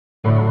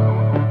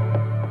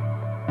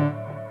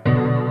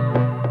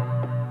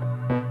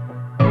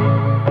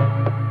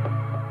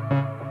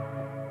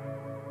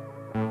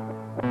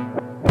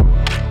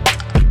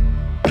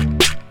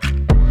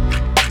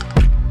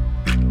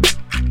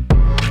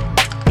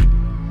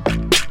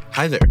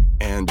Hi there,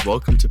 and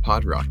welcome to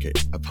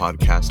PodRocket, a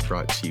podcast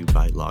brought to you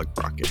by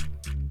LogRocket.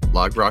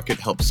 LogRocket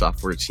helps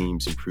software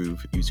teams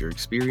improve user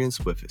experience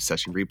with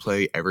session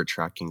replay, error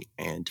tracking,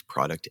 and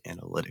product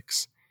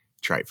analytics.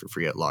 Try it for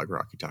free at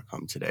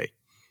logrocket.com today.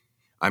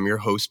 I'm your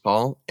host,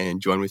 Paul, and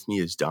join with me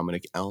is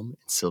Dominic Elm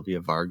and Sylvia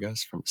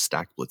Vargas from the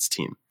StackBlitz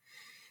team.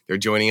 They're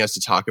joining us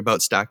to talk about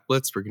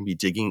StackBlitz. We're going to be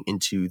digging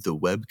into the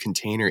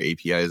WebContainer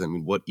APIs.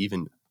 What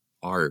even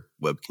are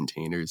web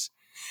containers?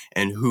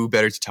 And who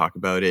better to talk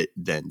about it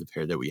than the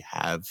pair that we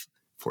have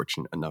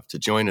fortunate enough to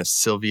join us.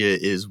 Sylvia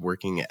is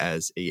working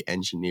as an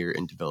engineer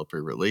and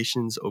developer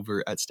relations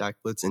over at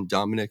StackBlitz, and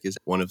Dominic is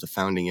one of the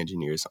founding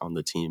engineers on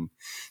the team.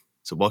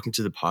 So welcome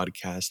to the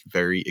podcast.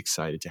 Very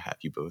excited to have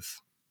you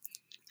both.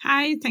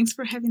 Hi, thanks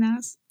for having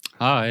us.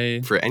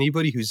 Hi. For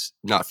anybody who's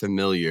not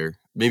familiar,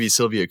 maybe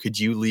Sylvia, could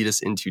you lead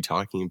us into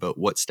talking about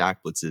what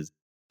StackBlitz is?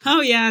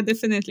 Oh, yeah,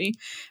 definitely.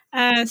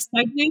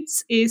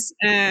 StackBlitz is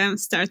a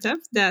startup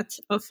that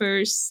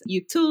offers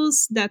you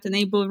tools that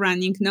enable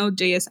running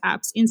Node.js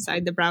apps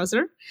inside the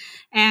browser.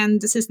 And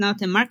this is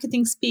not a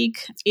marketing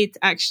speak. It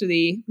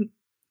actually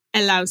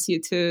allows you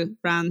to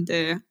run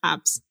the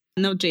apps,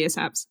 Node.js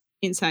apps,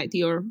 inside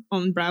your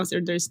own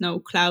browser. There's no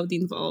cloud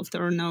involved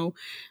or no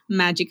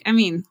magic.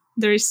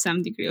 There is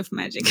some degree of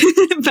magic,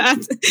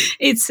 but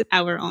it's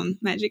our own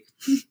magic.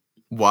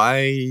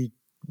 Why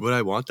would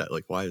I want that?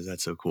 Why is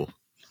that so cool?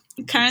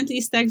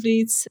 Currently,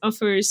 StackBlitz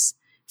offers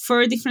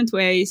 4 different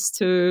ways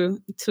to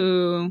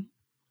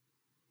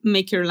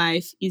make your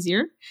life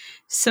easier.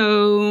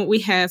 So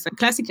we have a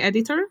classic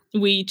editor,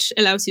 which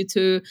allows you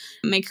to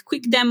make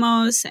quick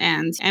demos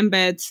and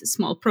embed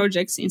small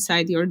projects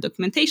inside your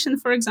documentation,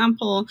 for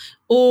example.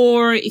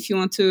 Or if you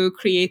want to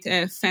create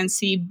a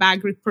fancy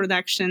bug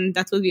reproduction,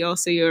 that will be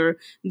also your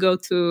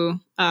go-to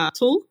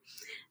tool.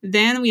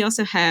 Then we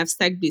also have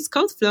StackBlitz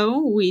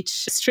Codeflow, which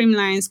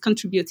streamlines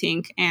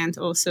contributing and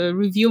also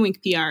reviewing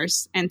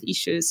PRs and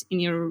issues in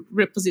your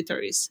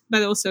repositories,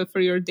 but also for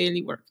your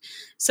daily work.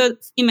 So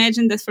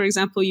imagine that, for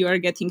example, you are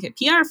getting a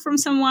PR from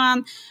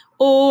someone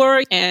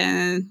or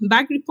a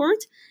bug report,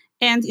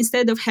 and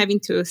instead of having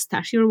to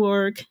stash your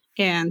work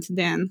and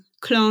then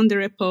clone the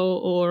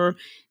repo or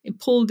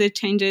pull the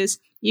changes,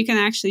 you can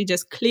actually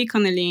just click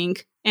on a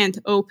link and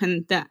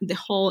open the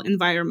whole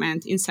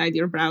environment inside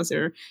your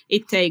browser.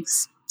 It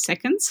takes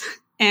seconds,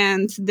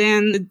 and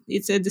then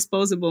it's a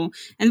disposable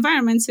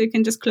environment, so you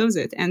can just close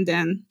it and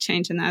then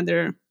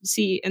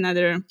see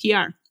another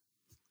PR.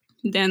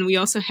 Then we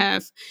also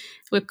have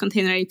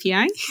WebContainer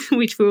API,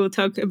 which we will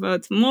talk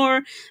about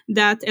more,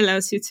 that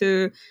allows you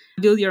to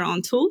build your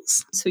own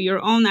tools, so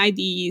your own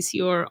IDEs,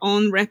 your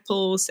own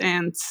repos,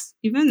 and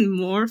even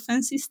more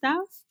fancy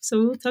stuff. So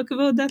we'll talk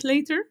about that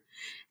later.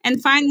 And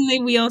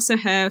finally, we also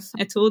have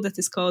a tool that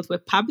is called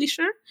Web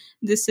Publisher.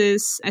 This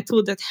is a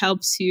tool that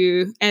helps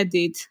you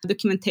edit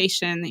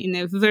documentation in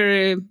a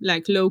very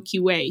low-key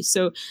way.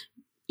 So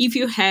if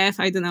you have,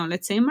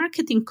 let's say a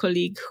marketing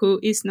colleague who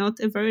is not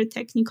a very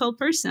technical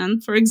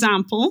person, for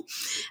example,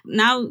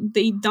 now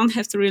they don't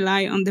have to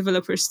rely on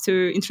developers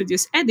to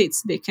introduce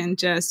edits. They can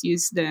just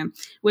use the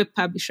Web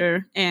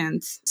Publisher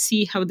and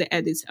see how the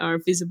edits are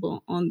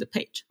visible on the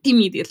page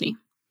immediately.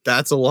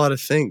 That's a lot of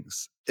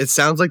things. It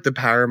sounds like the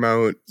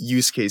paramount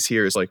use case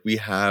here is we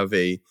have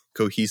a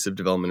cohesive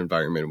development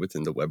environment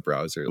within the web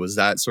browser. Was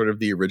that sort of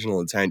the original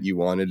intent? You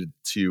wanted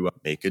to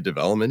make a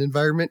development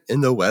environment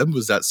in the web?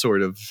 Was that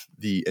sort of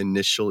the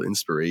initial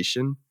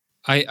inspiration?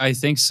 I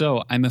think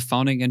so. I'm a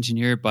founding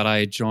engineer, but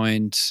I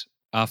joined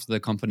after the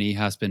company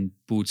has been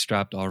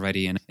bootstrapped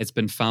already. And it's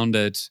been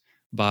founded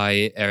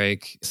by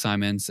Eric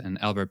Simons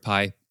and Albert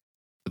Pai.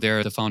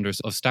 They're the founders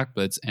of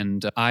StackBlitz,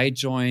 and I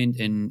joined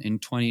in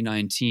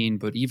 2019,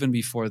 but even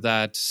before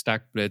that,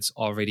 StackBlitz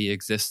already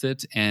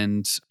existed,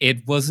 and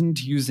it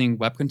wasn't using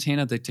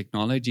WebContainer, the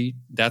technology.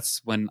 That's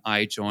when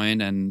I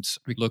joined, and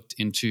we looked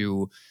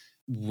into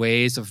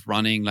ways of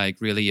running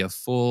really a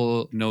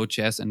full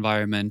Node.js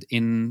environment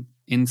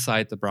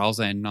inside the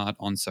browser and not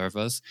on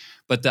servers.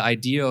 But the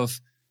idea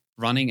of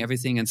running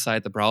everything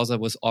inside the browser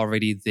was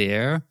already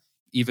there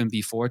even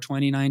before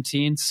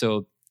 2019.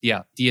 So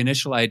yeah, the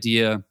initial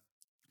idea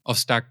of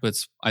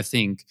StackBlitz, I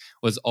think,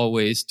 was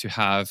always to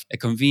have a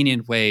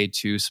convenient way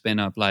to spin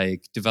up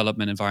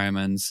development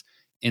environments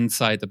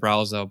inside the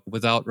browser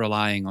without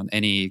relying on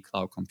any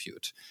cloud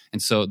compute.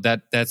 And so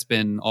that's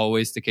been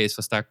always the case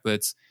for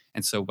StackBlitz.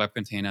 And so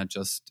WebContainer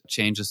just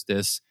changes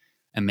this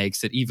and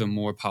makes it even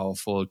more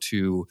powerful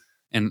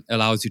and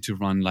allows you to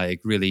run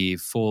really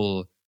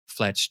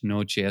full-fledged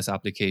Node.js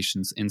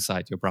applications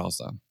inside your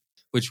browser,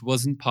 which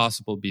wasn't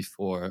possible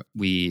before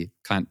we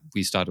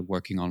started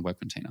working on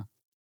WebContainer.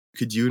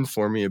 Could you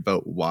inform me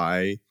about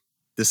why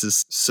this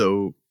is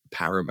so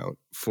paramount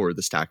for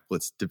the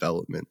StackBlitz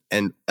development?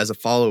 And as a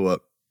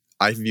follow-up,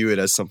 I view it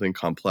as something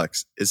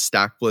complex. Is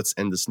StackBlitz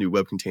and this new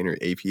WebContainer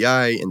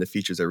API and the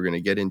features that we're going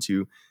to get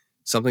into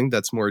something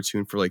that's more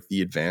attuned for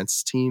the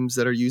advanced teams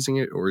that are using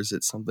it, or is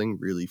it something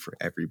really for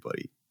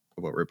everybody?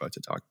 of what we're about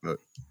to talk about?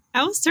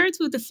 I'll start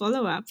with the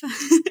follow-up.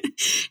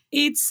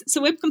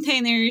 So web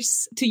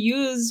containers, to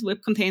use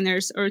web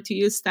containers or to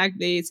use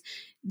StackBlitz,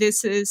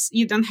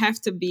 you don't have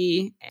to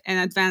be an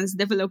advanced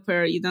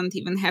developer. You don't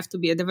even have to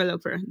be a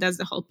developer. That's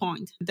the whole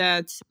point.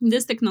 That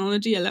this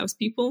technology allows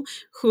people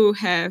who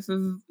have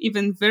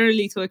even very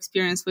little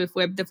experience with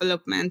web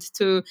development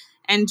to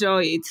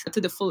enjoy it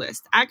to the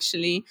fullest.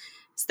 Actually,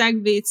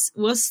 StackBlitz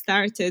was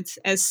started,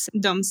 as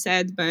Dom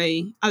said,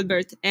 by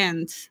Albert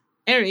and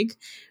Eric,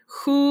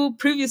 who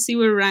previously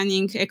were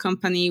running a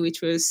company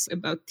which was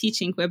about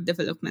teaching web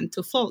development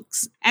to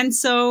folks. And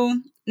so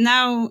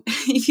now,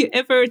 if you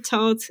ever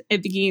taught a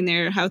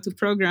beginner how to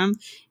program,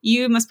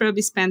 you must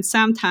probably spend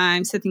some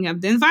time setting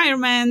up the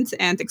environment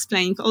and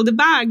explaining all the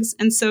bugs.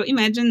 And so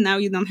imagine now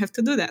you don't have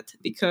to do that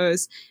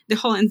because the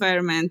whole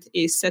environment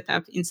is set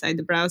up inside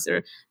the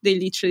browser. They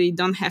literally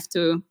don't have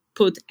to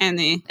put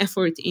any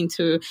effort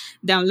into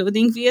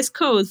downloading VS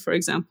Code, for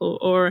example,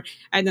 or,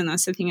 I don't know,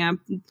 setting up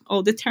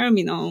all the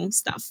terminal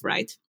stuff,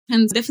 right?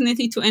 And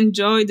definitely to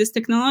enjoy this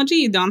technology,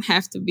 you don't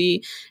have to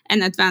be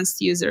an advanced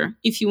user.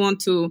 If you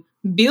want to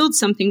build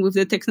something with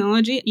the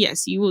technology,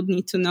 yes, you would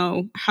need to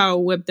know how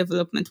web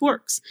development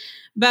works.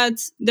 But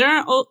there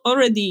are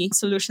already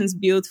solutions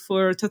built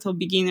for total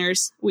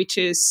beginners, which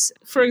is,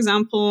 for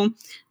example,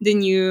 the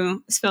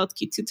new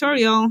SvelteKit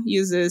tutorial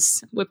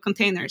uses web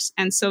containers.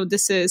 And so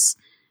this is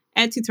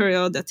a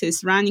tutorial that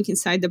is running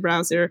inside the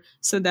browser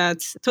so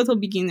that total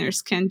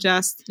beginners can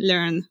just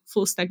learn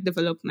full stack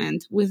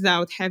development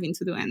without having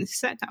to do any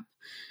setup.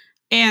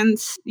 And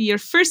your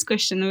first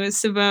question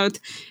was about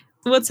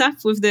what's up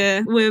with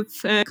the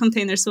web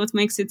containers, what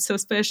makes it so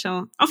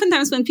special.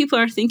 Oftentimes when people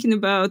are thinking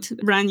about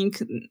running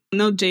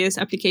Node.js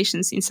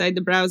applications inside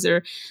the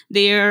browser,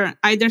 they are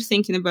either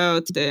thinking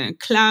about the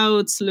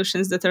cloud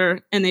solutions that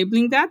are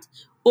enabling that,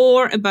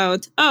 or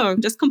about,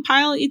 just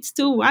compile it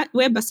to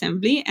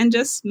WebAssembly and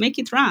just make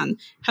it run.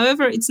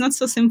 However, it's not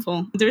so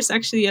simple. There's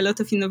actually a lot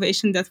of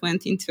innovation that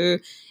went into,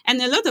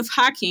 and a lot of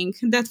hacking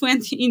that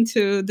went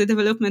into the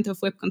development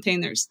of web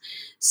containers.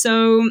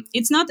 So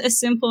it's not as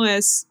simple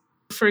as,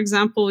 for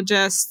example,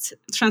 just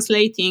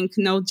translating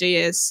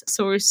Node.js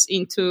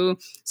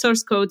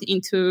source code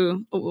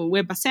into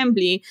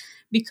WebAssembly,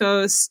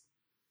 because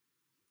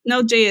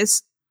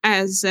Node.js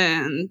as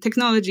a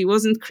technology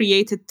wasn't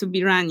created to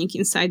be running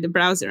inside the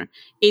browser.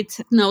 It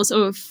knows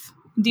of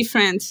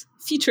different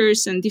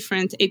features and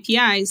different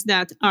APIs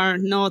that are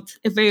not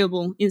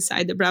available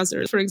inside the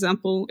browser. For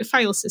example, a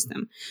file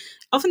system.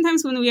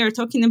 Oftentimes when we are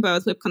talking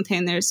about web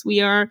containers, we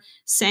are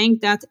saying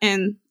that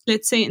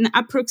let's say an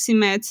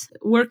approximate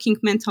working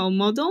mental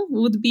model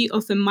would be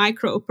of a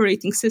micro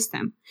operating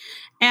system.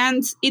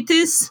 And it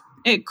is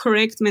a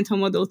correct mental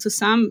model to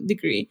some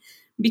degree,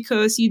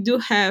 because you do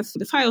have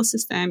the file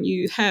system,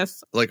 you have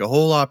like a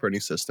whole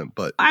operating system,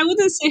 but I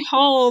wouldn't say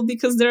whole,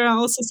 because there are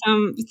also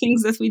some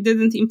things that we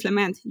didn't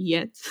implement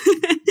yet.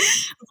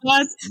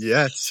 But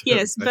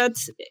yes, but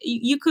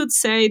you could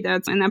say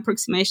that an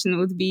approximation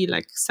would be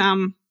like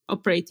some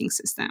operating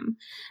system.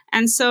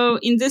 And so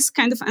in this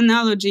kind of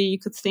analogy, you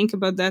could think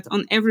about that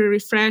on every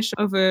refresh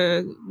of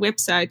a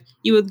website,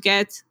 you would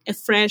get a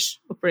fresh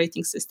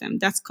operating system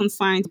that's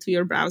confined to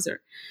your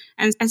browser.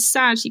 And as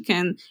such, you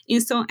can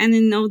install any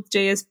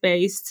Node.js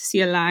based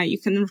CLI. You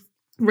can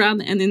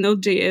run any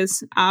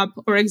Node.js app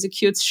or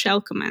execute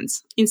shell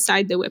commands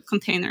inside the web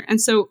container.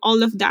 And so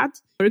all of that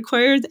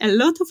required a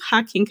lot of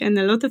hacking and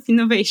a lot of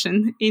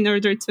innovation in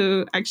order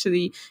to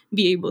actually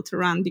be able to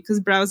run, because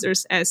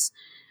browsers as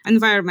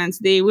environments,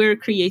 they were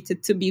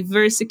created to be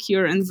very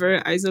secure and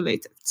very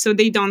isolated. So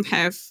they don't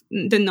have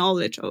the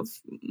knowledge of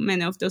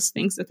many of those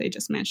things that I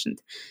just mentioned.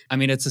 I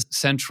mean, it's a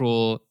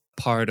central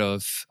part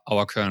of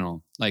our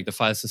kernel. Like the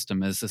file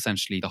system is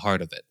essentially the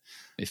heart of it,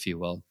 if you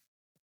will.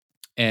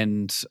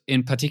 And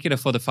in particular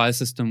for the file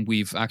system,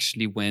 we've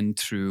actually went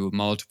through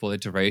multiple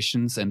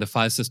iterations, and the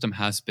file system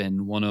has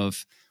been one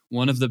of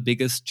the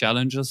biggest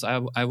challenges,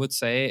 I would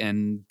say.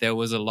 And there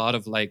was a lot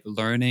of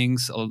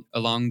learnings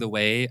along the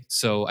way.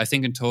 So I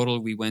think in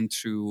total, we went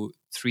through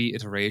 3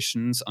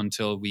 iterations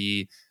until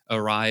we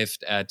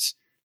arrived at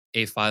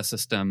a file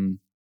system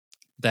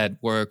that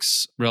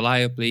works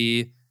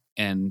reliably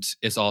and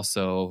is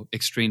also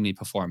extremely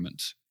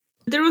performant.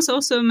 There was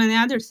also many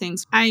other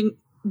things. I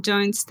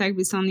joined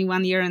StackBlitz only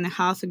 1.5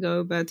 years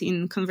ago, but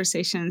in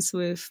conversations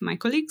with my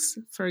colleagues,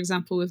 for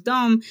example, with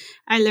Dom,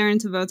 I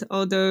learned about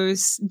all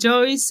those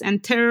joys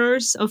and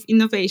terrors of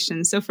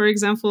innovation. So, for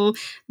example,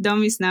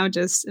 Dom is now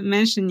just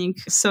mentioning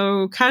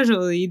so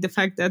casually the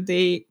fact that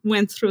they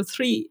went through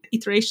 3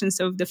 iterations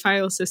of the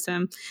file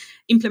system,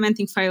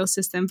 implementing file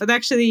system. But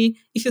actually,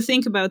 if you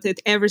think about it,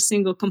 every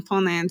single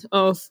component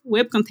of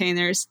web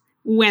containers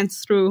went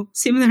through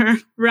similar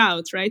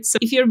route, right? So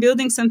if you're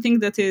building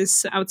something that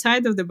is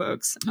outside of the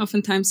box,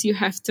 oftentimes you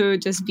have to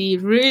just be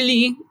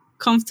really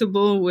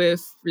comfortable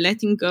with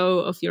letting go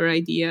of your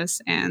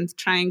ideas and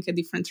trying a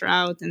different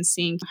route and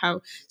seeing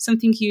how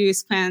something you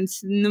spent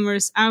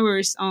numerous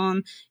hours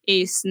on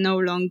is no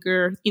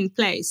longer in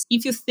place.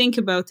 If you think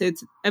about it,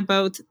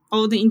 about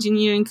all the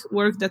engineering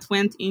work that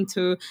went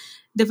into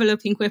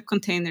developing web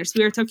containers.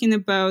 We are talking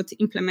about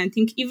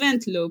implementing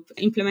event loop,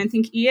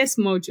 implementing ES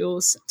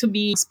modules to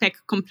be spec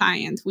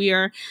compliant. We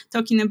are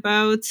talking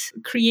about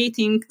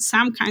creating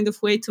some kind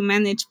of way to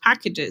manage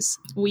packages.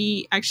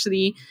 We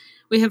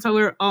have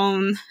our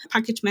own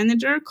package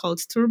manager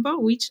called Turbo,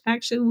 which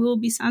actually will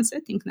be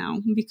sunsetting now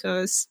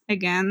because,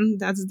 again,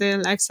 that's the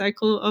life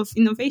cycle of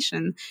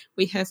innovation.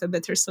 We have a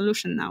better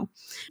solution now.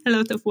 A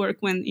lot of work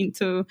went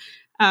into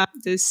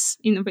this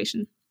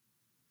innovation.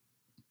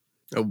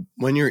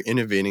 When you're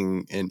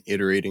innovating and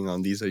iterating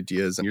on these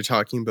ideas, and you're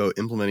talking about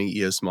implementing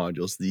ES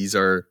modules, these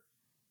are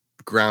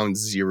ground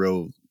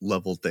zero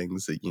level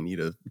things that you need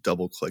to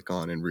double click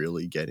on and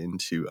really get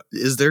into.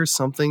 Is there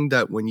something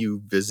that when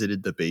you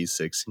visited the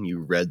basics and you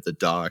read the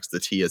docs, the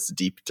TS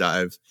deep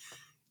dive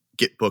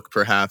Git book,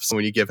 perhaps,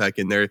 when you get back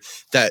in there,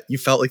 that you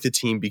felt like the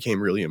team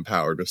became really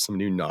empowered with some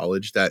new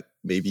knowledge that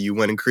maybe you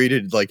went and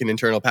created like an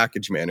internal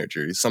package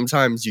manager?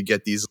 Sometimes you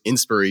get these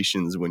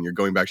inspirations when you're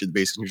going back to the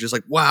basics and you're just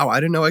like, wow, I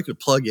didn't know I could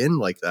plug in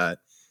like that.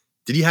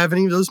 Did you have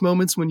any of those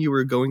moments when you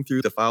were going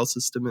through the file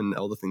system and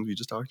all the things we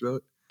just talked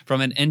about? From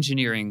an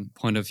engineering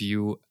point of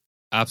view,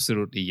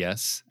 absolutely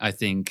yes. I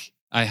think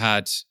I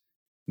had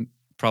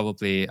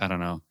probably, I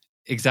don't know,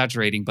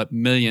 exaggerating, but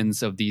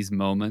millions of these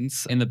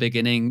moments. In the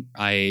beginning,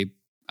 I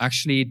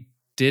actually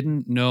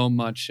didn't know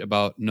much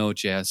about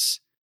Node.js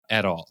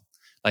at all.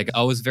 Like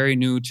I was very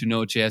new to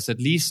Node.js, at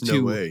least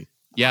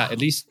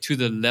to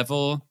the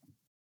level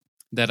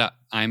that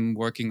I'm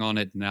working on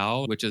it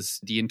now, which is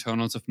the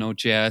internals of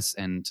Node.js.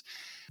 And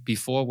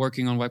before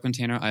working on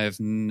WebContainer, I have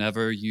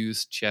never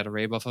used shared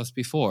array buffers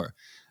before.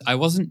 I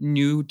wasn't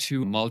new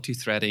to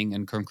multi-threading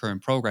and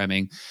concurrent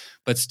programming,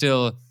 but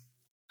still,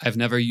 I've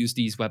never used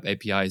these web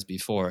APIs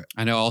before.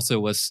 And I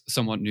also was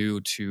somewhat new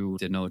to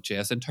the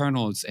Node.js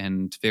internals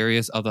and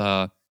various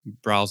other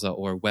browser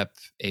or web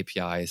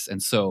APIs.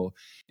 And so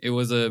it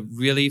was a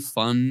really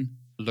fun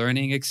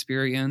learning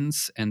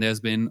experience. And there's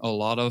been a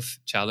lot of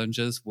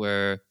challenges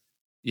where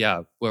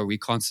we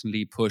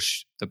constantly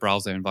push the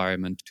browser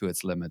environment to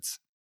its limits.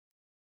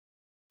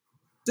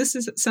 This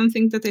is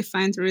something that I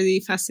find really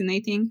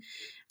fascinating.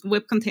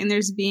 Web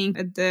containers being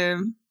at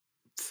the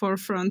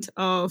forefront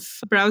of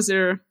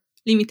browser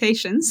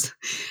limitations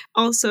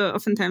also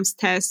oftentimes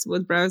test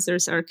what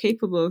browsers are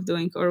capable of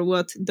doing or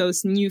what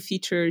those new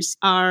features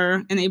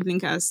are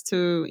enabling us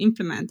to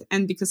implement.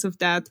 And because of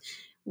that,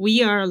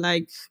 we are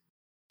like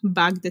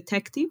bug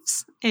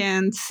detectives.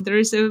 And there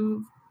is a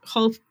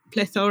whole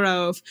plethora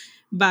of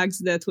bugs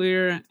that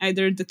were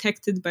either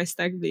detected by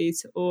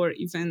StackBlitz or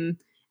even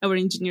our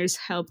engineers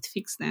helped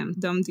fix them.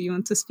 Dom, do you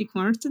want to speak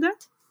more to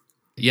that?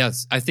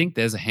 Yes, I think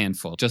there's a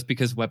handful. Just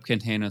because web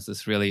containers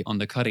is really on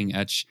the cutting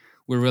edge,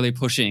 we're really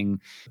pushing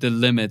the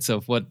limits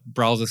of what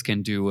browsers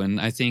can do. And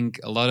I think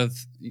a lot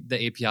of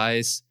the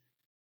APIs,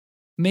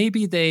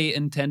 maybe they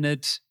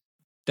intended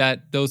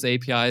that those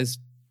APIs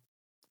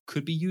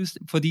could be used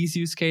for these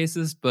use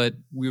cases, but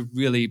we're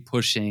really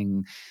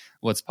pushing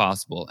what's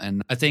possible.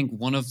 And I think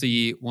one of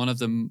the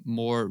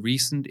more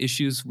recent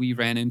issues we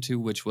ran into,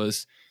 which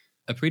was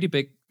a pretty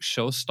big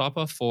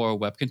showstopper for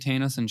web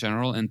containers in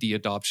general and the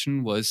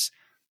adoption, was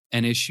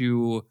an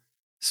issue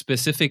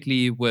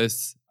specifically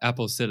with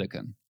Apple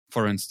Silicon,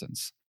 for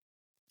instance.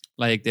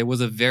 Like there was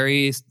a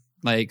very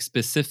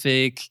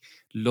specific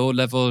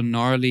low-level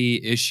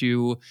gnarly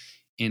issue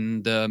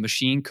in the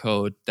machine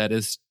code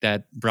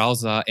that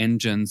browser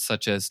engines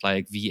such as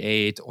like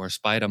V8 or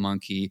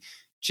SpiderMonkey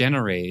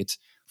generate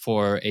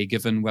for a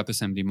given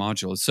WebAssembly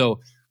module.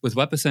 So with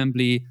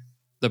WebAssembly,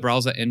 the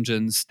browser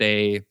engines,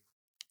 they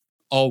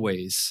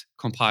always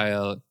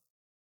compile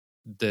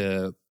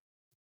the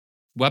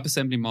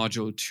WebAssembly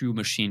module to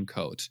machine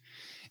code.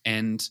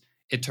 And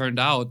it turned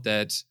out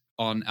that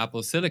on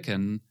Apple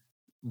Silicon,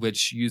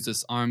 which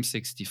uses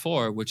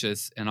ARM64, which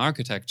is an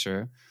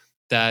architecture,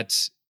 that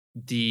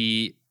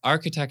the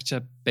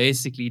architecture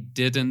basically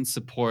didn't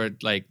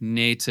support like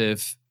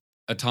native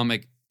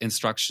atomic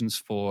instructions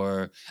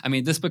for, I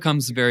mean, this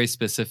becomes very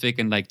specific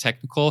and like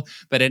technical,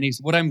 but anyways,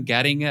 what I'm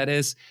getting at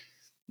is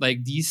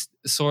like these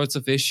sorts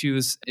of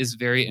issues is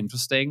very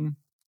interesting.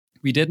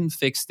 We didn't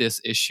fix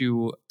this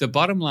issue. The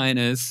bottom line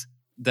is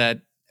that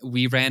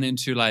we ran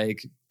into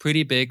like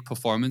pretty big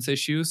performance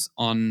issues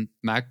on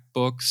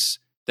MacBooks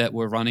that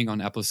were running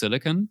on Apple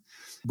Silicon,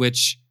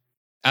 which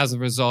as a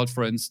result,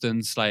 for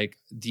instance, like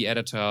the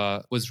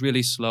editor was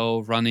really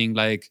slow running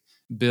like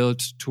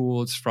build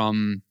tools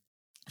from,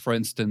 for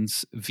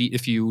instance,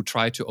 if you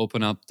try to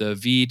open up the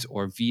Vite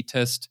or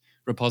vtest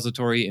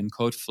repository in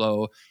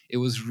CodeFlow, it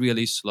was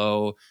really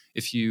slow.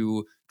 If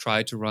you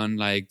try to run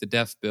like the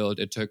dev build,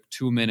 it took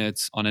 2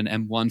 minutes on an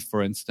M1,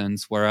 for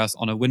instance, whereas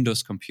on a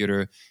Windows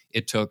computer,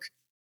 it took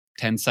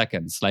 10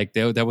 seconds. Like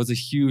there was a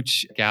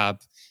huge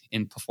gap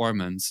in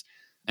performance.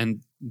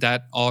 And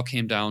that all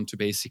came down to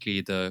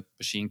basically the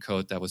machine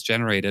code that was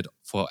generated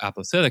for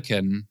Apple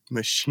Silicon.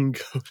 Machine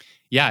code.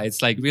 Yeah,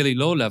 it's like really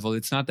low level.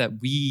 It's not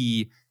that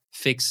we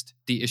fixed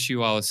the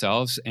issue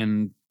ourselves.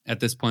 And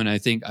at this point, I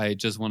think I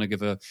just want to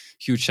give a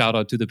huge shout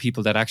out to the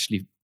people that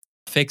actually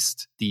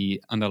fixed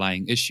the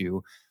underlying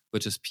issue.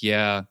 which is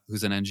Pierre,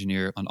 who's an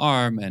engineer on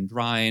ARM, and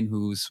Ryan,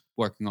 who's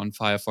working on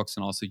Firefox,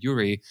 and also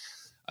Yuri.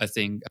 I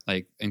think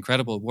like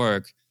incredible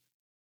work.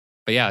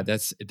 But yeah,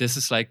 this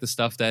is like the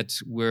stuff that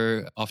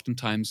we're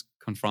oftentimes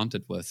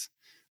confronted with,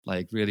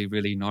 like really,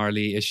 really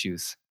gnarly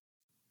issues.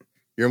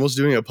 You're almost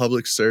doing a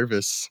public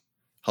service,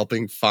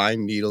 helping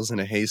find needles in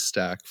a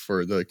haystack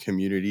for the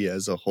community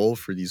as a whole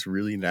for these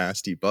really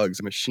nasty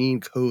bugs.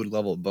 Machine code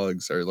level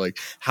bugs are like,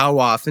 how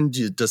often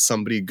does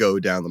somebody go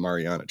down the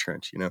Mariana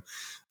Trench, you know?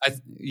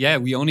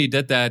 We only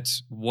did that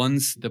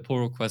once the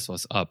pull request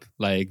was up.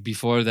 Like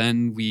before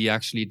then, we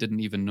actually didn't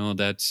even know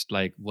that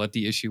like what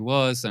the issue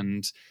was.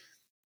 And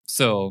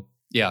so,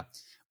 yeah,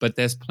 but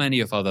there's plenty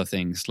of other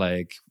things.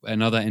 Like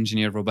another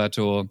engineer,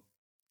 Roberto,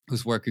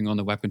 who's working on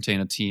the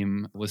WebContainer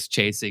team, was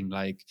chasing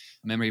like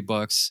memory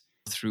bugs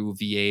through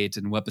V8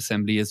 and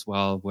WebAssembly as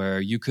well, where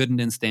you couldn't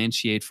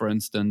instantiate, for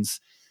instance,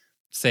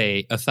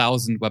 say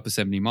 1,000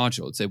 WebAssembly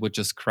modules. It would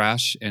just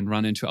crash and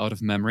run into out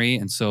of memory.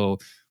 And so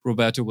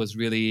Roberto was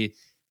really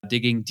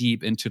digging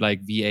deep into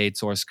like V8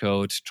 source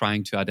code,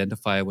 trying to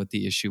identify what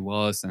the issue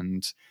was.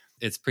 And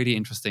it's pretty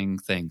interesting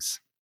things.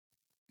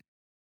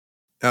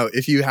 Now,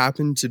 if you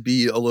happen to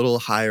be a little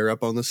higher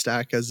up on the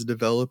stack as a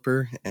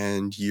developer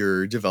and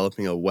you're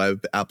developing a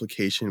web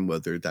application,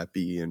 whether that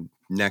be in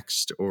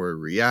Next or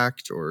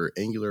React or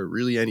Angular,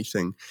 really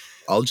anything,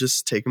 I'll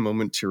just take a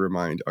moment to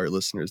remind our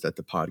listeners that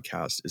the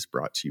podcast is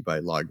brought to you by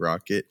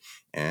LogRocket,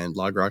 and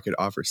LogRocket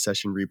offers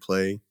session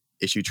replay,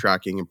 issue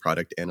tracking, and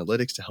product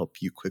analytics to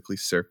help you quickly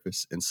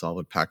surface and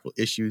solve impactful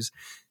issues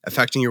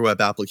affecting your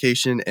web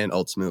application and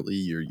ultimately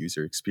your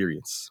user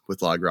experience. With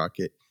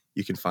LogRocket,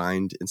 you can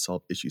find and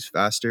solve issues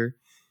faster,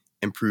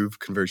 improve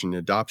conversion and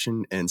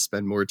adoption, and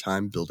spend more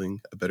time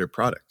building a better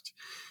product.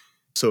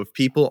 So if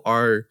people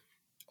are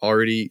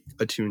already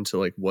attuned to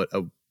like what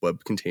a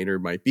web container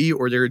might be,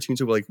 or they're attuned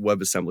to like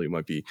WebAssembly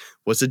might be,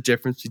 what's the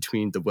difference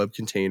between the web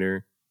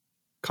container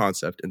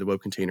concept and the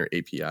web container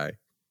API?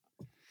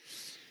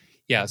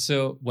 Yeah,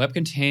 so web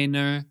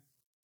container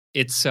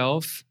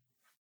itself,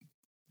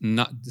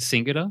 not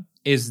singular,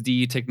 is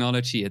the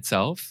technology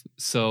itself.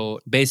 So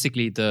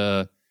basically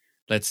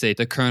let's say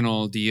the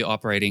kernel, the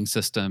operating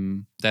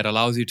system that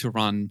allows you to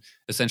run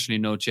essentially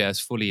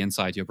Node.js fully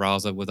inside your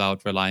browser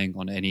without relying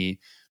on any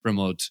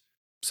remote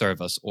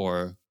service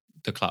or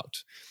the cloud.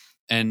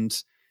 And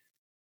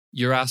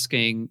you're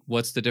asking,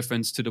 what's the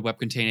difference to the Web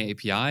Container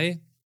API?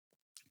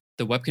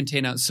 The Web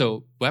Container,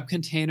 so Web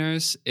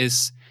Containers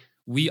is,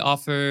 we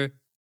offer,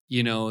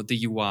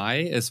 the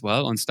UI as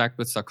well on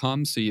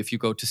StackBlitz.com. So if you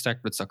go to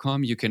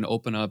StackBlitz.com, you can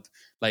open up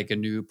like a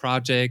new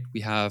project.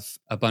 We have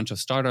a bunch of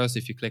starters.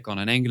 If you click on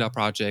an Angular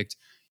project,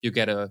 you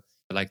get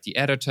the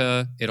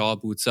editor. It all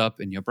boots up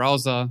in your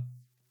browser.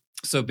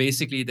 So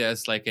basically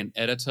there's like an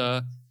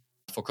editor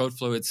for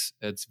CodeFlow.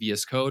 It's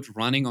VS Code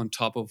running on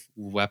top of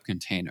Web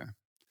Container.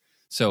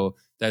 So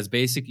that's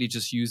basically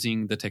just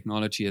using the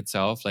technology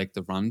itself, like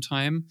the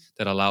runtime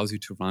that allows you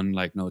to run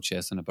like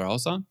Node.js in a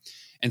browser.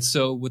 And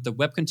so with the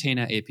Web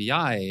Container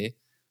API,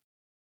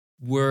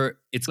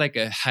 it's like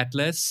a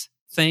headless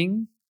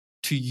thing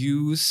to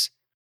use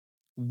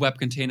Web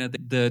Container,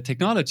 the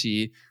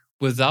technology,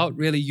 without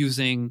really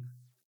using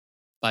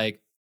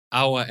like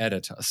our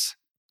editors.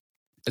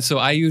 So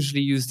I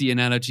usually use the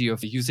analogy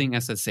of using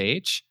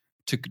SSH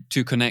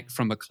to connect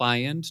from a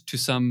client to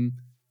some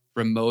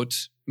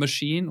remote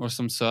machine or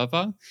some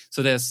server.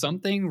 So there's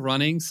something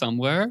running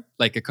somewhere,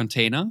 like a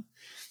container,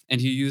 and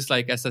you use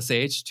like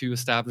SSH to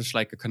establish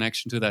like a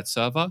connection to that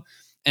server.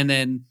 And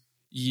then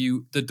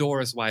the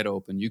door is wide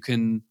open.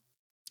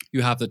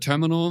 You have the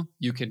terminal,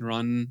 you can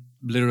run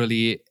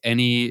literally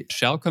any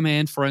shell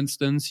command, for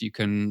instance. You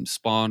can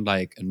spawn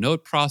like a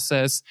node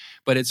process,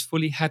 but it's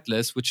fully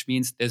headless, which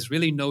means there's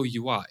really no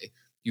UI.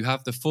 You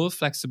have the full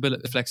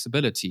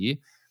flexibility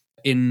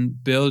in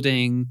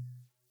building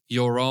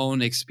your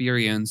own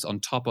experience on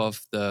top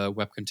of the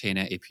Web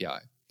Container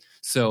API.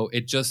 So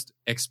it just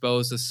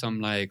exposes some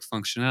like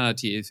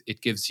functionality.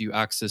 It gives you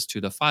access to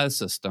the file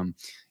system.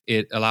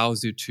 It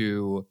allows you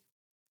to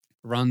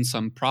run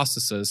some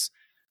processes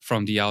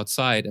from the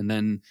outside, and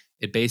then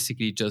it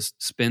basically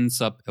just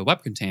spins up a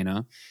web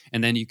container,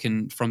 and then you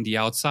can, from the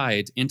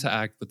outside,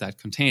 interact with that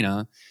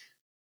container,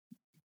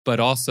 but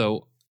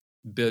also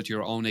build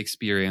your own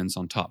experience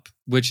on top,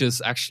 which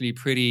is actually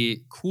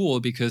pretty cool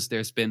because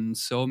there's been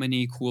so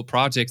many cool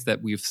projects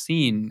that we've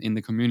seen in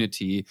the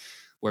community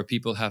where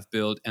people have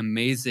built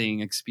amazing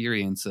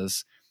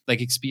experiences,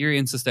 like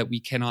experiences that we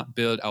cannot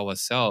build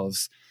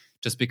ourselves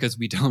just because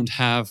we don't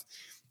have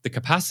the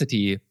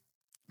capacity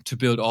to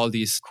build all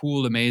these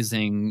cool,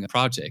 amazing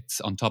projects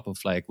on top of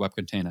like Web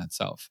Container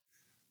itself.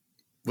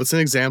 What's an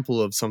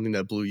example of something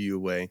that blew you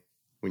away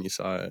when you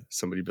saw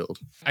somebody build?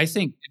 I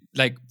think,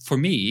 like, for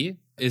me,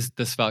 is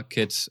the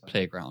SvelteKit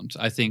Playground.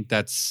 I think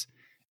that's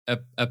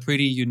a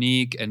pretty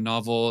unique and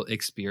novel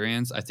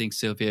experience. I think,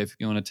 Sylvia, if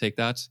you want to take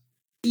that.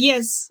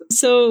 Yes.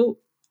 So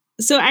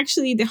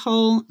actually the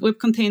whole Web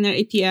Container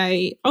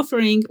API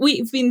offering,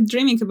 we've been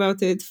dreaming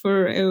about it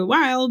for a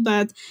while,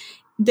 but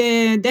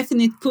the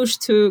definite push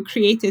to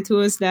create it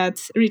was that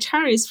Rich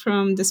Harris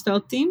from the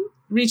Svelte team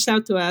reached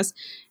out to us,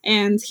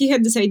 and he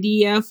had this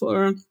idea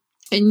for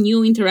a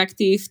new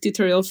interactive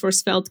tutorial for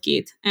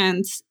SvelteKit.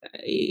 And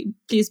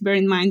please bear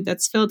in mind that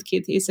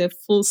SvelteKit is a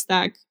full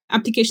stack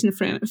application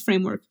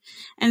framework.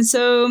 And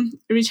so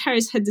Rich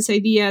Harris had this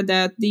idea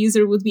that the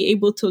user would be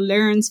able to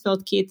learn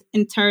SvelteKit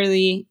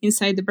entirely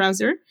inside the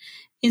browser,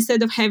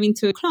 instead of having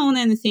to clone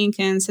anything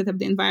and set up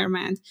the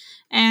environment.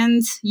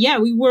 And yeah,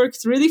 we worked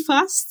really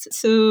fast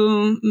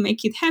to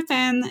make it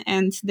happen.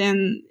 And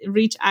then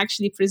Rich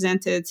actually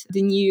presented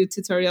the new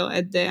tutorial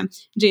at the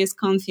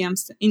JSConf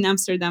in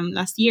Amsterdam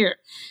last year.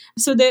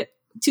 So the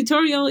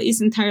tutorial is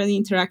entirely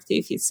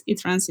interactive.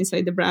 It runs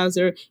inside the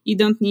browser. You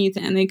don't need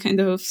any kind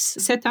of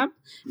setup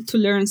to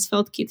learn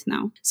SvelteKit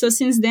now. So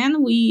since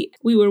then, we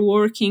were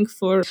working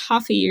for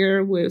half a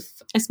year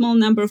with a small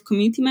number of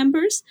community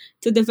members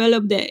to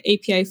develop the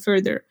API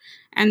further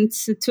and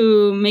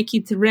to make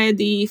it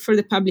ready for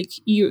the public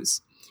use.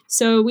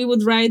 So we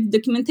would write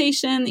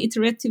documentation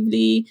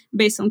iteratively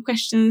based on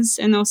questions,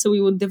 and also we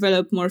would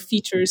develop more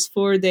features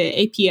for the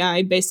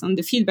API based on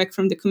the feedback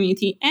from the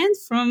community and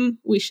from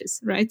wishes,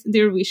 right?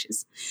 Their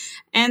wishes.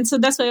 And so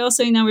that's why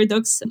also in our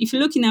docs, if you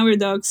look in our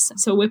docs,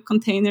 so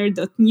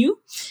WebContainer.new,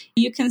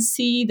 you can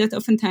see that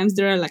oftentimes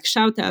there are like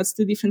shout outs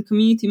to different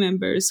community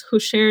members who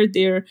share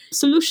their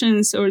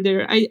solutions or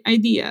their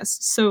ideas.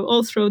 So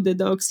all throughout the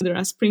docs, there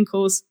are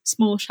sprinkles,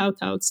 small shout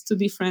outs to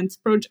different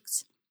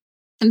projects.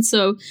 And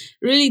so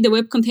really the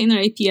Web Container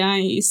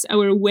API is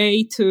our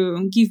way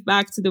to give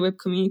back to the web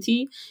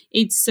community.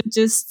 It's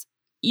just,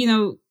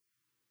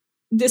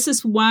 this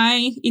is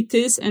why it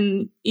is,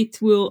 and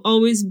it will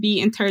always be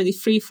entirely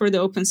free for the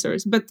open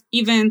source. But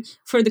even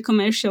for the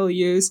commercial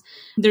use,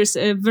 there's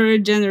a very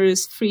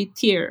generous free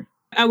tier.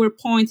 Our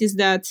point is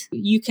that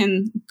you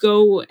can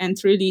go and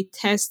really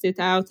test it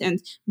out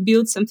and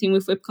build something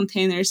with web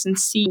containers and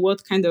see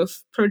what kind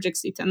of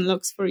projects it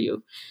unlocks for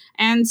you.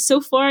 And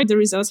so far, the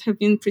results have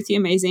been pretty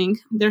amazing.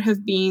 There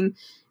have been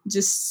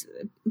just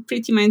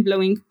pretty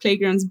mind-blowing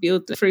playgrounds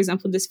built, for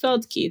example, the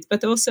SvelteKit,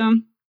 but also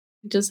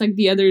just like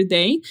the other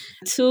day,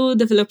 two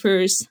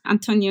developers,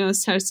 Antonio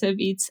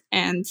Sarcevic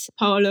and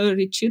Paolo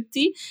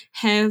Ricciuti,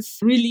 have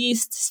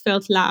released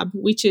Svelte Lab,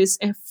 which is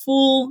a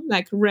full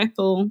like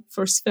REPL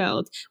for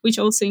Svelte, which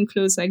also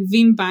includes like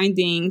Vim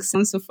bindings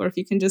and so forth.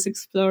 You can just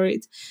explore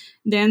it.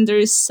 Then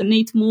there's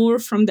Nate Moore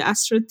from the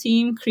Astro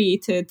team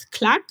created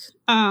Clack,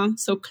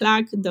 so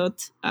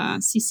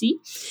clack.cc,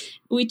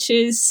 which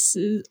is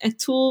a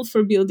tool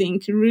for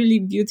building really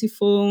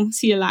beautiful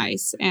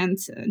CLIs. And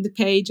the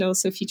page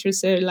also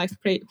features a live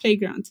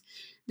playground.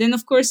 Then,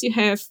 of course, you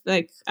have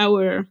like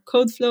our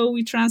code flow,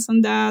 which runs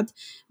on that.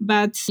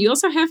 But you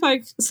also have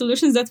like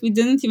solutions that we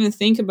didn't even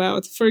think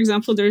about. For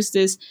example, there's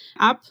this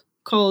app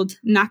called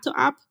NATO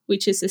app,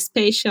 which is a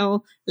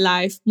spatial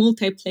live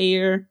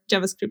multiplayer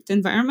JavaScript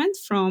environment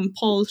from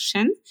Paul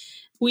Shen,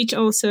 which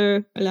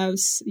also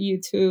allows you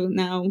to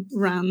now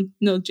run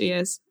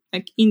Node.js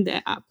like in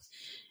the app.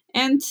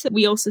 And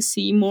we also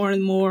see more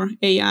and more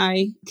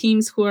AI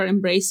teams who are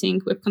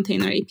embracing Web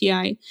Container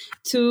API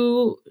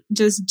to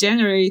just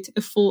generate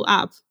a full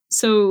app.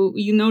 So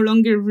you no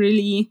longer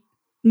really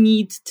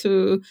need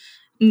to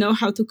know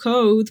how to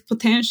code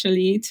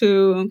potentially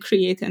to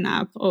create an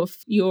app of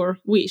your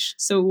wish.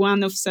 So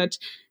one of such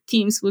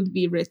teams would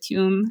be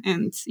Retune,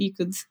 and you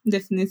could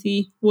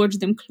definitely watch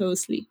them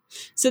closely.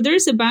 So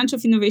there's a bunch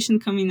of innovation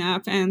coming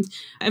up, and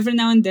every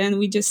now and then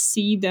we just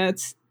see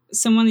that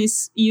someone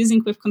is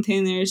using web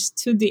containers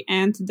to the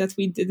end that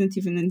we didn't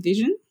even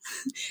envision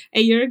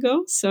a year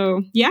ago.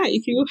 So yeah,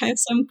 if you have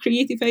some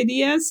creative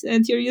ideas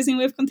and you're using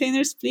web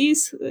containers,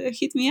 please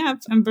hit me up.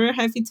 I'm very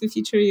happy to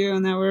feature you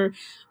on our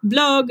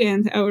blog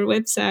and our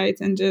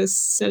website and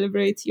just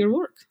celebrate your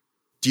work.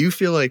 Do you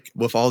feel like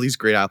with all these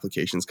great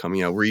applications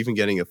coming out, we're even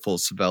getting a full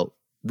Svelte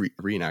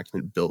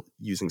reenactment built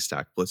using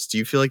StackBlitz? Do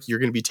you feel like you're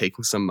going to be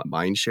taking some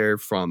mind share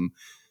from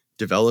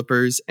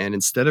developers, and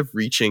instead of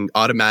reaching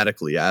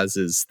automatically, as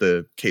is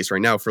the case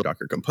right now for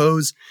Docker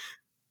Compose,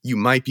 you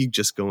might be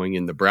just going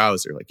in the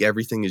browser, like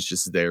everything is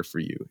just there for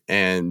you?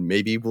 And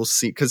maybe we'll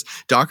see, because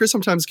Docker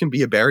sometimes can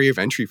be a barrier of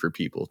entry for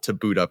people to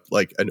boot up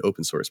like an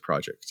open source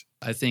project.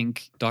 I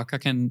think Docker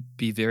can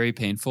be very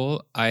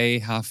painful.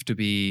 I have to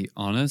be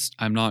honest,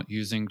 I'm not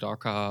using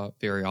Docker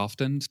very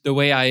often. The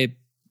way I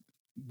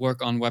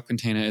work on Web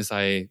Container is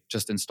I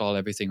just install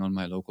everything on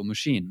my local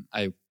machine.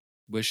 I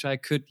wish I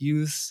could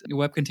use a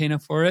web container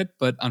for it,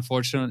 but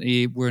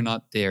unfortunately, we're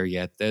not there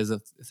yet. There's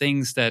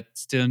things that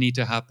still need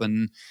to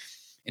happen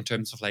in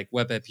terms of like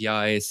web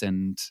APIs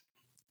and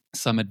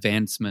some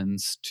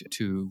advancements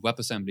to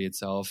WebAssembly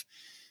itself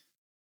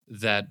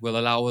that will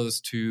allow us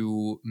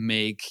to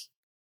make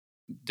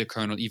the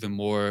kernel even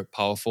more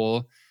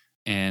powerful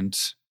and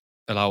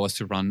allow us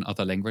to run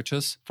other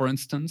languages, for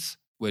instance,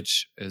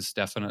 which is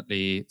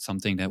definitely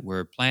something that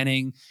we're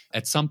planning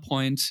at some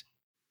point.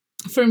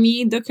 For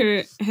me,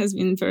 Docker has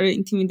been very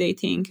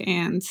intimidating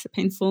and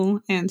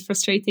painful and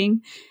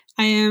frustrating.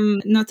 I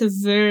am not a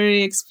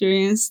very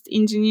experienced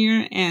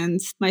engineer, and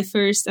my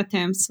first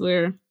attempts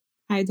were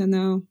I don't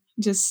know.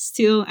 I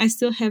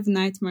still have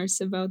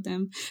nightmares about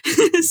them.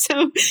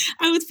 So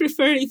I would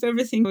prefer if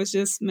everything was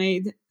just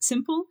made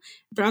simple.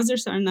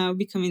 Browsers are now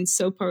becoming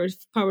so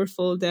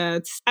powerful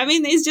that, I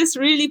mean, it's just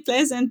really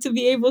pleasant to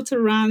be able to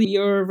run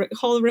your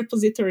whole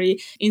repository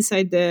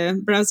inside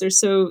the browser.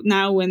 So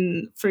now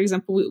when, for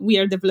example, we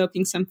are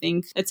developing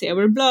something, let's say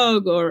our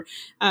blog or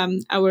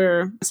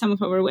some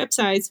of our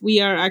websites,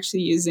 we are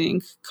actually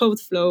using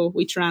CodeFlow,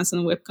 which runs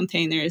on web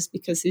containers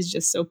because it's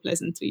just so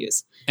pleasant to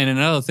use. And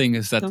another thing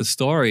is that the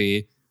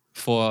story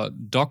for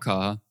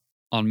Docker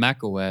on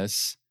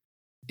macOS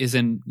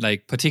isn't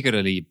like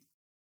particularly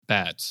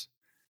bad.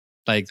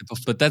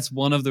 But that's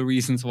one of the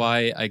reasons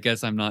why I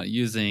guess I'm not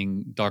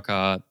using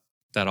Docker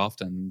that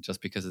often,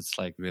 just because it's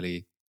like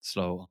really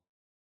slow.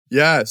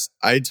 Yes,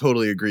 I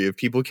totally agree. If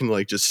people can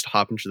like just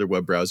hop into their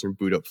web browser and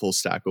boot up full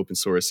stack open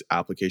source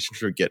applications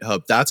for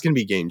GitHub, that's going to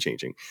be game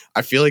changing.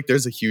 I feel like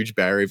there's a huge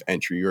barrier of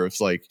entry, or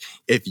it's like,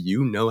 if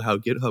you know how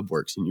GitHub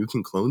works and you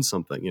can clone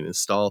something and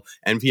install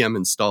npm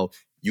install,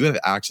 you have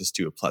access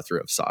to a plethora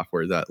of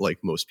software that like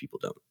most people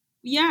don't.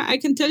 Yeah, I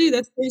can tell you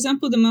that, for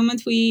example, the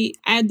moment we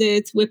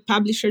added Web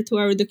Publisher to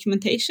our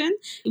documentation,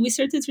 we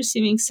started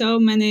receiving so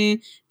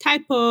many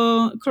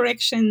typo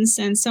corrections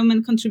and so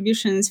many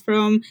contributions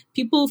from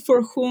people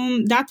for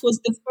whom that was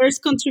the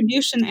first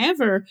contribution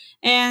ever.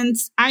 And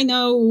I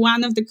know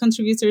one of the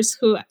contributors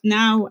who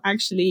now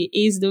actually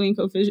is doing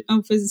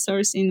open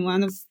source in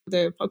one of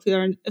the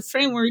popular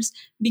frameworks,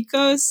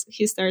 because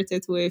he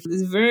started with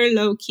this very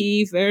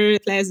low-key, very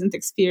pleasant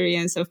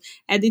experience of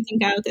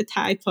editing out a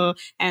typo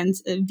and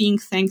being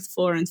thanked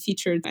for and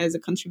featured as a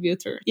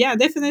contributor. Yeah,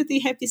 definitely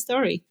happy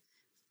story.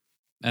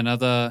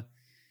 Another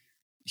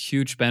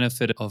huge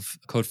benefit of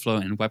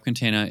CodeFlow and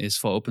WebContainer is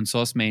for open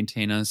source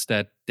maintainers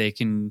that they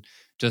can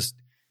just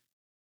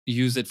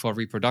use it for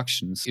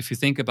reproductions. If you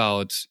think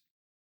about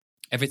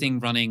everything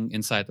running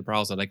inside the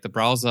browser, like the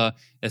browser,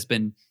 there's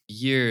been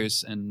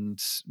years and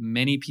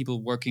many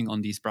people working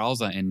on these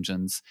browser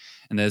engines,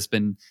 and there's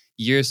been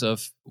years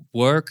of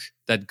work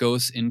that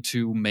goes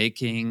into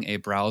making a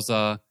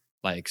browser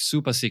like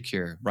super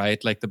secure,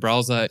 right? Like the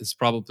browser is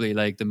probably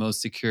like the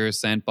most secure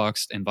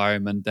sandboxed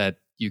environment that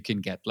you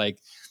can get. Like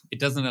it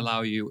doesn't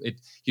allow you,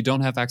 you don't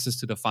have access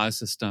to the file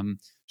system.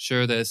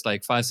 Sure, there's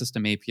like file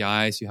system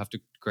APIs, you have to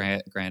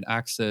grant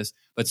access,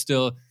 but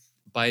still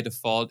by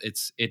default,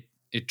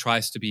 it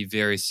tries to be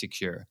very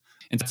secure.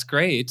 And that's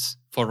great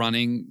for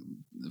running,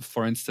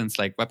 for instance,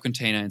 like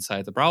WebContainer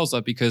inside the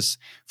browser, because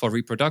for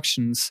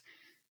reproductions,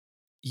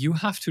 you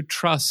have to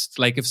trust,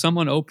 like if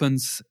someone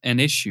opens an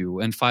issue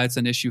and files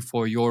an issue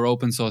for your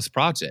open source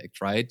project,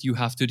 right? You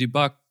have to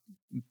debug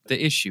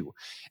the issue.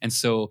 And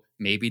so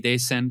maybe they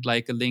send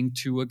like a link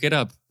to a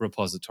GitHub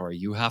repository.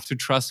 You have to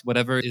trust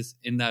whatever is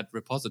in that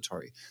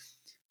repository.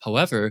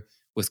 However,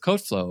 with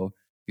CodeFlow,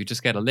 you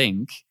just get a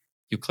link,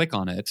 you click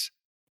on it.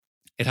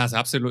 It has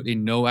absolutely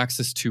no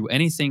access to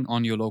anything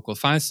on your local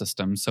file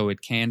system. So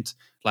it can't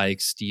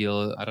like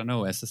steal, I don't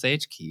know,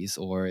 SSH keys,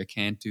 or it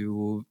can't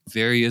do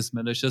various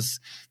malicious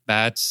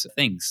bad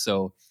things.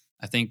 So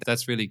I think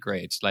that's really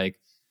great. Like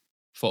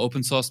for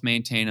open source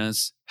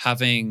maintainers,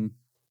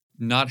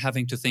 not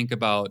having to think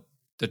about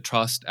the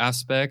trust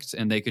aspect,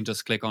 and they can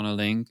just click on a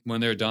link.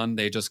 When they're done,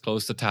 they just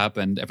close the tab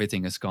and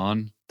everything is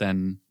gone.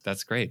 Then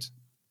that's great.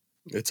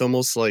 It's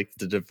almost like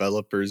the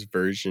developer's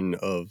version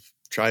of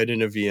try it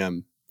in a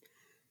VM,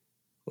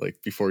 like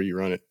before you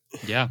run it.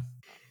 Yeah.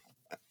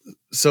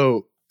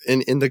 So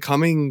in the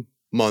coming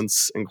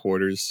months and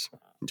quarters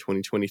in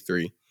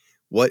 2023,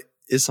 what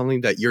is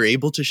something that you're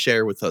able to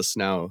share with us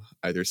now,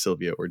 either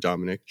Sylvia or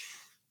Dominic,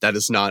 that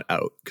is not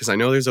out? Because I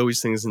know there's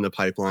always things in the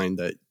pipeline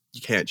that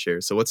you can't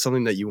share. So what's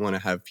something that you want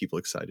to have people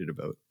excited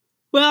about?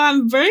 Well,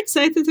 I'm very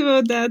excited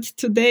about that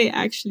today,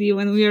 actually.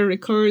 When we are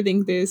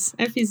recording this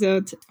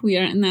episode, we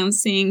are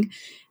announcing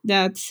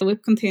that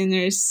web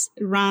containers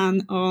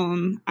run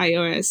on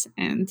iOS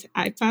and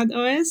iPad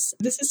OS.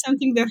 This is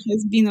something that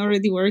has been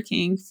already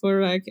working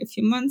for like a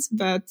few months,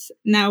 but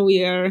now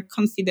we are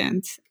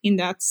confident in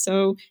that.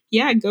 So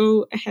yeah,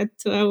 go ahead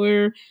to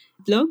our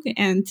blog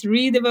and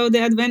read about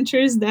the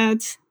adventures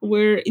that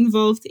were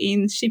involved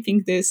in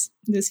shipping this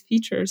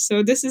feature.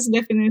 So this is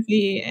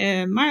definitely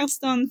a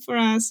milestone for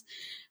us.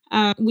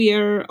 We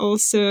are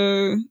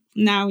also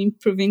now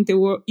improving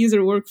the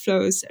user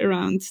workflows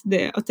around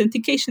the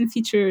authentication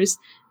features,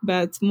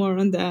 but more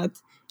on that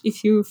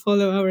if you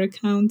follow our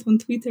account on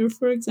Twitter,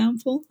 for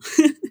example.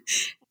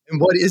 And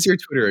what is your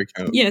Twitter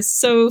account? Yes,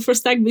 so for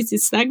StackBlitz,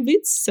 it's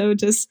StackBlitz, so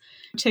just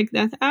check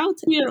that out.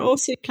 We are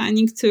also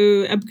planning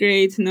to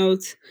upgrade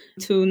Node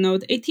to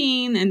Node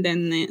 18 and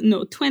then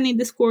Node 20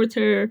 this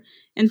quarter.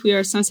 And we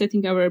are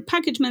sunsetting our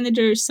package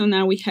managers. So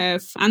now we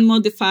have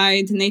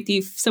unmodified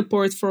native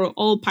support for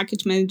all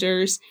package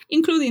managers,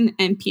 including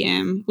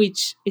NPM,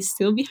 which is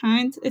still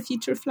behind a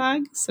feature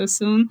flag. So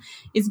soon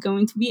it's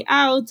going to be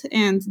out.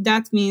 And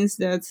that means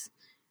that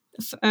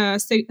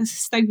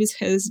StackBlitz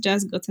has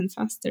just gotten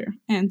faster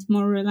and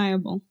more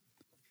reliable.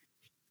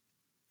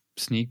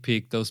 Sneak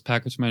peek, those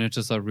package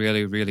managers are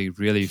really, really,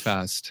 really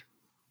fast.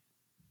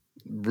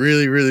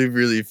 Really, really,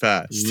 really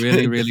fast.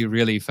 Really, really,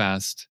 really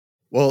fast.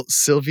 Well,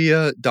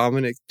 Sylvia,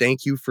 Dominic,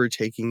 thank you for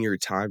taking your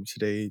time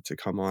today to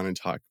come on and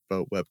talk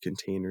about web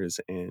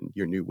containers and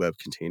your new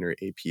WebContainer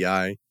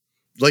API.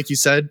 Like you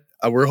said,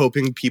 we're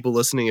hoping people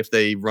listening, if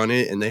they run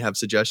it and they have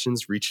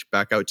suggestions, reach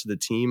back out to the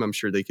team. I'm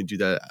sure they can do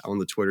that on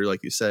the Twitter,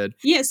 like you said.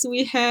 Yes,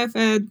 we have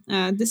a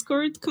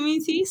Discord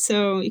community,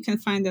 so you can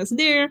find us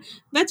there.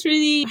 But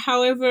really,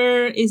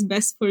 however is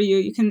best for you,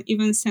 you can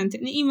even send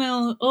an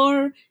email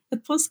or a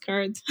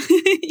postcard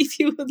if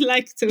you would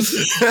like to,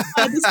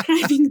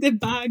 describing the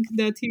bug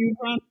that you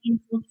run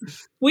into.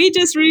 We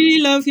just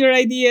really love your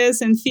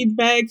ideas and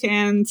feedback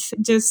and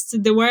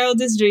just the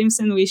wildest dreams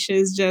and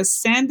wishes.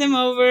 Just send them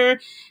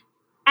over.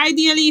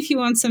 Ideally, if you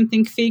want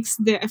something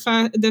fixed,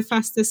 the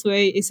fastest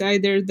way is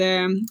either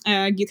the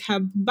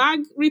GitHub bug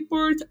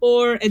report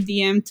or a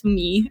DM to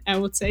me, I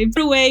would say.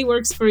 Either way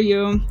works for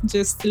you.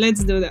 Just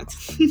let's do that.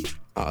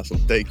 Awesome.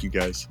 Thank you,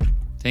 guys.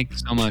 Thank you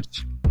so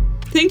much.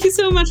 Thank you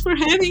so much for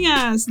having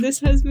us.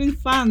 This has been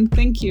fun.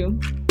 Thank you.